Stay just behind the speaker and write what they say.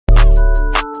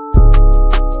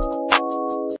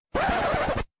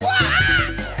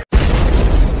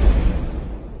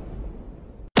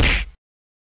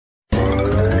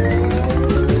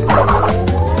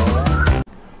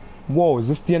Whoa, is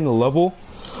this the end of the level?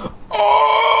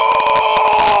 Oh!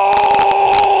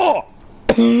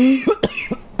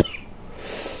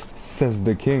 Says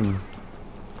the king.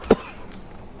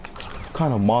 What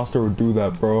kind of monster would do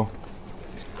that, bro?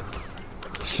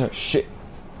 Shit.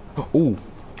 Ooh.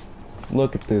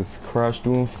 Look at this. Crash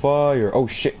doing fire. Oh,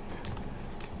 shit.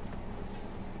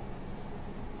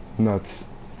 Nuts.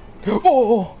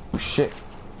 Oh, shit.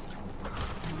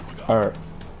 Alright.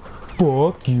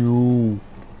 Fuck you.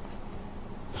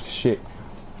 Shit.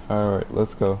 Alright,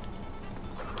 let's go.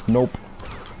 Nope.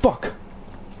 Fuck.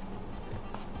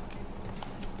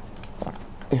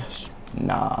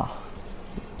 Nah.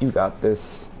 You got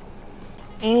this.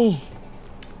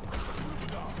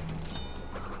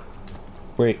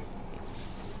 Wait.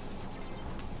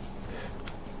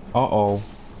 Uh-oh.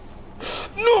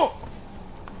 No!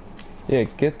 Yeah,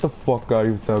 get the fuck out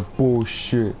of that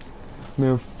bullshit.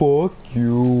 Man, fuck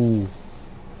you.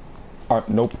 Alright,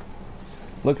 nope.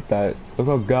 Look at that. Look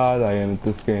how god I am at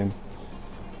this game.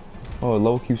 Oh, the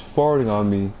level keeps farting on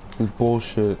me. This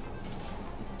bullshit.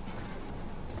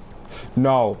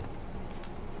 No.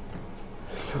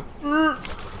 Oh,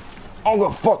 the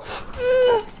fuck.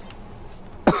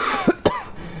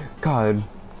 God.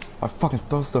 My fucking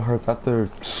throat still hurts after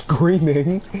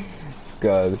screaming.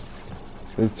 God.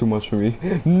 This is too much for me.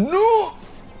 No!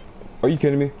 Are you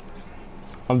kidding me?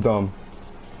 I'm dumb.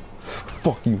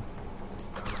 Fuck you.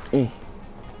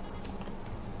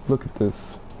 Look at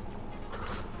this.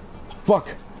 Fuck.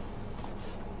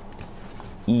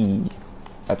 E.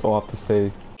 That's all I have to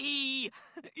say. E.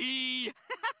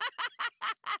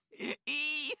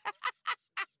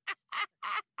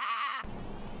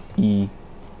 E.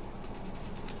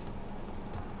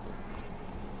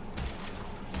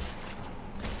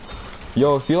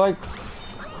 Yo, if you like,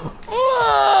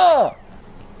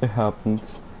 it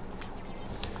happens.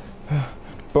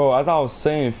 Bro, as I was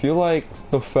saying, if you like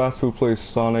the fast food place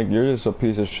Sonic, you're just a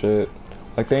piece of shit.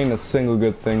 Like, there ain't a single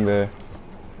good thing there.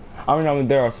 I mean,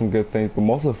 there are some good things, but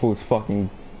most of the food's fucking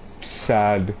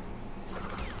sad.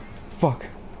 Fuck.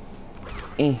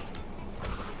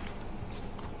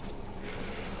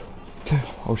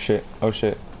 Oh shit, oh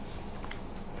shit.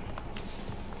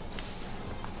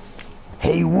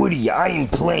 Hey Woody, I am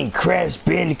playing Crash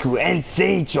Bandicoot and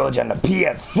Sane on the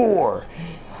PS4.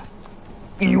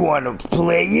 You wanna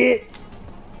play it?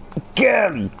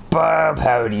 Golly, Bob,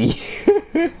 howdy.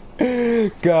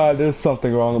 God, there's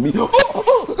something wrong with me.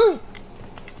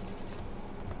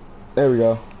 There we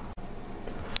go.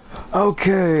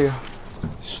 Okay,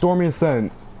 Stormy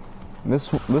Ascent.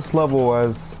 This level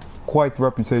has quite the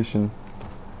reputation.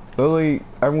 Literally,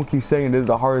 everyone keeps saying it is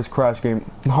the hardest crash game.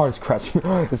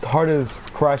 It's the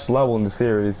hardest crash level in the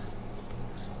series.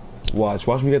 Watch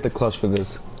me get the clutch for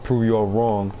this. Prove you all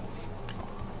wrong.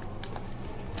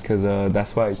 Cause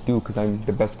that's what I do. Cause I'm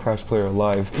the best crash player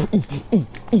alive.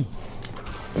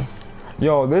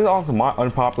 Yo, this is also my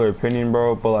unpopular opinion,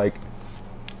 bro. But like,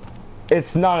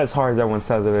 it's not as hard as everyone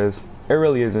says it is. It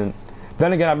really isn't.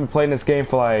 Then again, I've been playing this game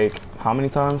for like how many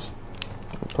times?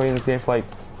 I've been playing this game for like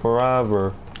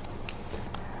forever.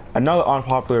 Another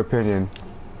unpopular opinion.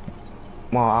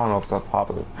 Well, I don't know if it's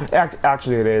unpopular.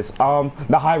 Actually, it is.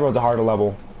 The high road's a harder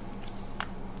level.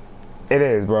 It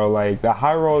is, bro. Like the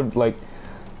high road, like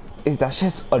that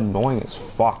shit's annoying as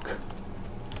fuck.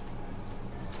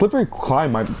 Slippery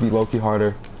Climb might be low-key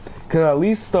harder, cause at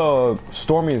least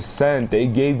Stormy Ascent they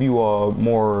gave you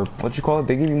more what you call it?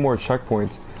 They give you more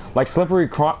checkpoints. Like Slippery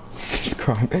Climb,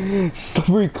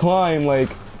 like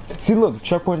see, look,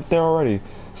 checkpoint there already.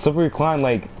 Slippery Climb,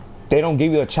 like they don't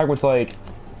give you a checkpoint till like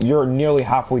you're nearly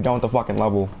halfway done with the fucking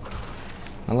level.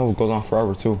 That level goes on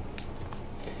forever too.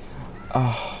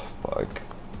 Oh fuck.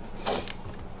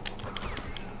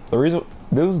 The reason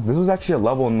this was actually a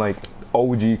level in like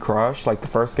OG Crash, like the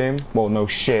first game. Well, no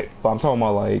shit, but I'm talking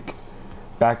about like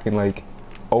back in like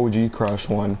OG Crash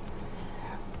 1.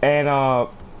 And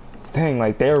dang,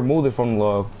 like they removed it from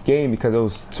the game because it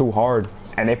was too hard,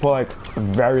 and they put like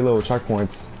very little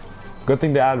checkpoints. Good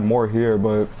thing they added more here,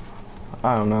 but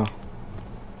I don't know.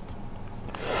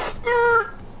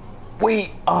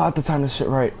 Wait, I have to time this shit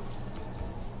right.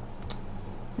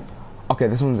 Okay,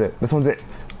 this one's it. This one's it.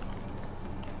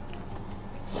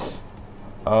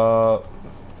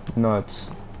 Nuts.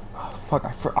 Fuck,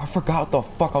 I forgot what the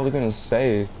fuck I was gonna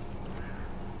say.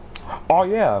 Oh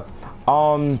yeah,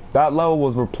 that level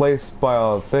was replaced by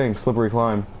a thing, Slippery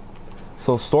Climb.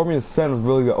 So Stormy Ascent was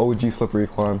really the OG Slippery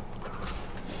Climb.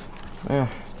 Eh,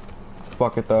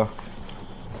 fuck it though.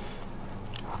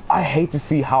 I hate to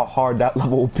see how hard that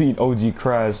level will be in OG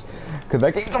Crash, cause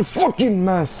that game's a fucking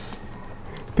mess.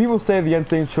 People say the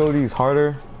Insane Trilogy is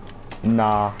harder.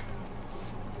 Nah.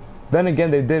 Then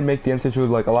again, they did make the end trilogy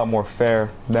like a lot more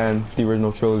fair than the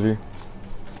original trilogy.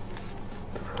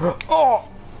 Oh!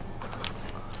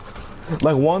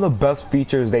 Like one of the best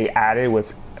features they added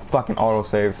was fucking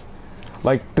autosave.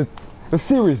 Like the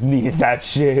series needed that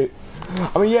shit.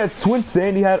 I mean, yeah, Twin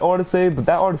Sandy had autosave, but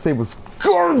that autosave was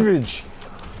garbage.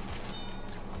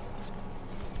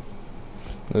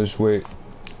 Let's wait.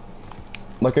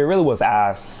 Like it really was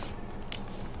ass.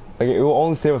 Like it will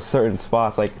only save a certain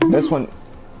spots. Like this one.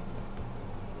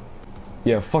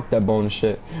 Yeah, fuck that bonus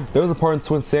shit. There was a part in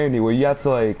Twin Sandy where you had to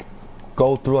like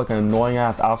go through like an annoying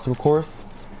ass obstacle course,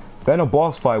 then a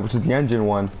boss fight, which is the engine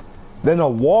one, then a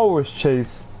walrus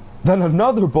chase, then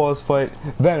another boss fight,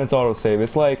 then it's autosave.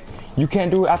 It's like you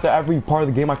can't do it after every part of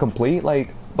the game I complete.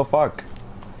 Like the fuck.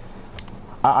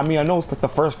 I mean, I know it's like the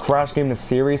first Crash game in the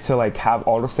series to like have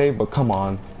autosave, but come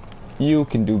on, you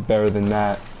can do better than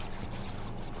that.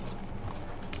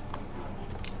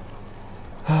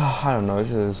 I don't know,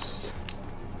 it's just.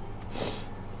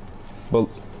 But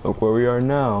look where we are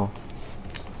now.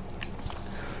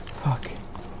 Fuck.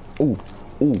 Ooh,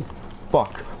 ooh,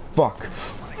 fuck, fuck.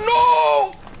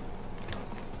 No!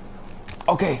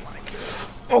 Okay.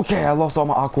 Okay, I lost all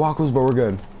my aquacos, but we're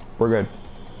good. We're good.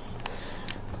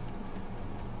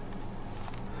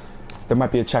 There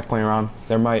might be a checkpoint around.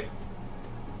 There might.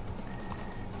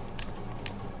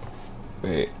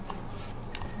 Wait.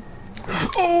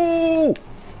 Oh!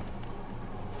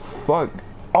 Fuck.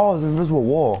 Oh, it's an invisible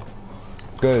wall.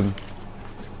 Good.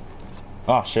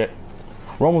 Oh shit.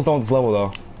 We're almost done with this level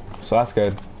though, so that's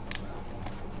good.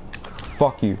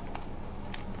 Fuck you.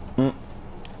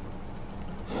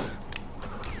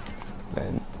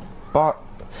 Then, but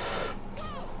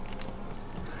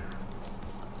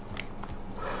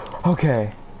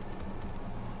okay.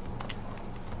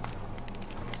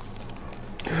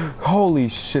 Holy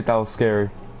shit, that was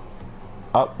scary.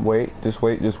 Up, wait, just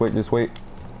wait, just wait, just wait.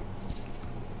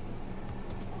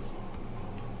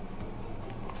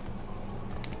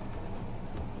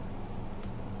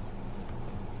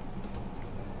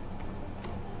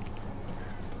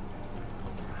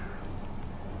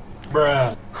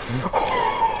 Bruh.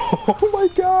 Oh my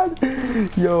god.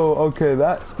 Yo, okay,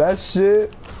 that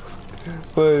shit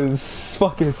was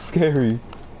fucking scary.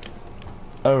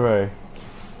 Alright.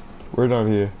 We're done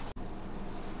here.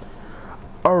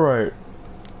 Alright.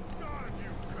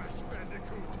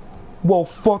 Well,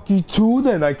 fuck you too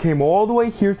then. I came all the way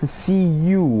here to see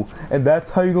you. And that's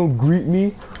how you gonna greet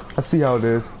me? I see how it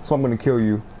is. So I'm gonna kill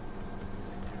you.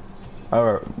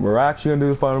 Alright, we're actually gonna do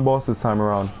the final boss this time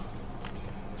around.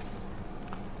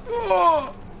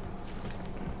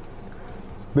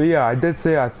 But yeah, I did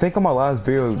say, I think on my last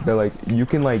video that like you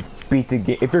can like beat the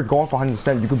game if you're going for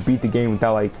 100%. You can beat the game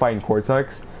without like fighting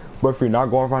Cortex. But if you're not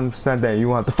going for 100%, then you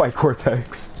want to fight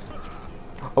Cortex.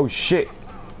 Oh shit!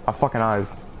 My fucking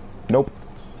eyes. Nope.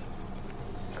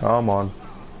 Come on.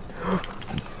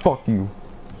 Fuck you.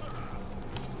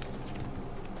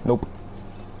 Nope.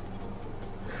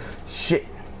 Shit.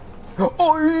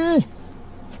 Oi!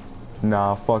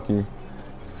 Nah, fuck you.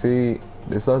 See,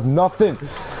 this does nothing.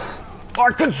 I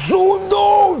consume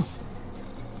those!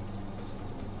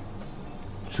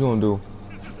 What you gonna do?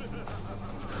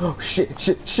 Oh shit,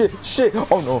 shit, shit, shit!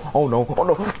 Oh no, oh no, oh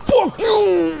no! Fuck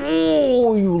you!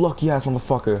 Oh, you lucky ass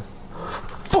motherfucker!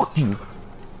 Fuck you!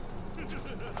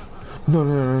 No,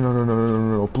 no, no, no, no, no, no,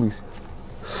 no, no, please!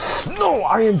 No,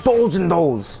 I indulge in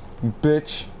those, you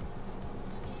bitch!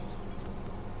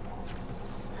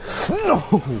 No!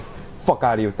 Fuck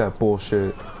out of here with that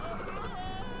bullshit!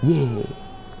 Yeah!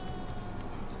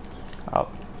 Oh.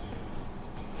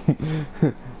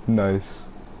 Nice.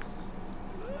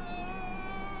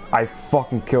 I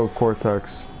fucking killed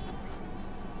Cortex.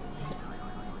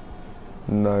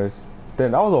 Nice.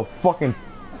 Then that was a fucking,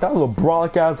 that was a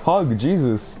brolic ass hug,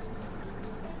 Jesus.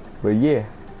 But yeah,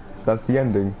 that's the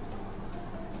ending.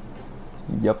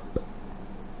 Yep.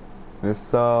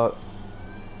 This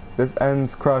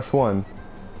ends Crash 1.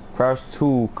 Crash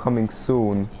 2 coming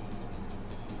soon.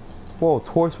 Whoa,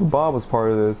 Toys for Bob was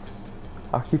part of this.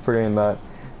 I keep forgetting that.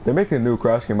 They're making a new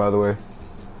Crash game, by the way.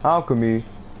 Alchemy.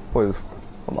 What is?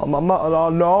 I'm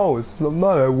not. No, it's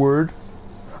not that word.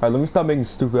 Alright, let me stop making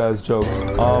stupid ass jokes.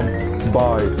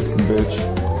 Bye,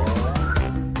 bitch.